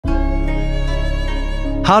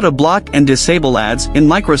How to block and disable ads in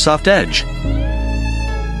Microsoft Edge.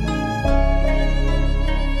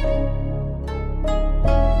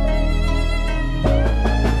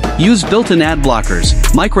 Use built-in ad blockers.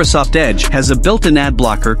 Microsoft Edge has a built-in ad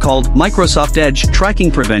blocker called Microsoft Edge Tracking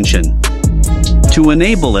Prevention. To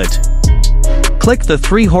enable it, click the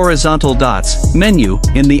 3 horizontal dots menu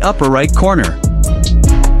in the upper right corner.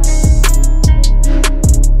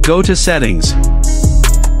 Go to Settings.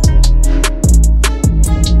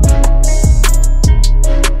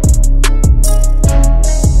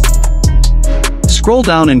 Scroll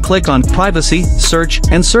down and click on Privacy, Search,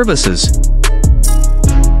 and Services.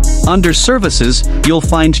 Under Services, you'll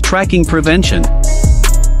find Tracking Prevention.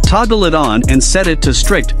 Toggle it on and set it to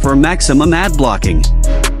Strict for maximum ad blocking.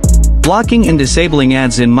 Blocking and disabling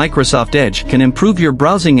ads in Microsoft Edge can improve your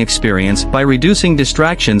browsing experience by reducing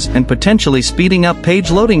distractions and potentially speeding up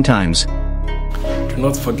page loading times. Do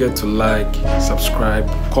not forget to like, subscribe,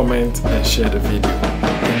 comment, and share the video.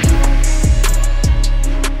 Thank you.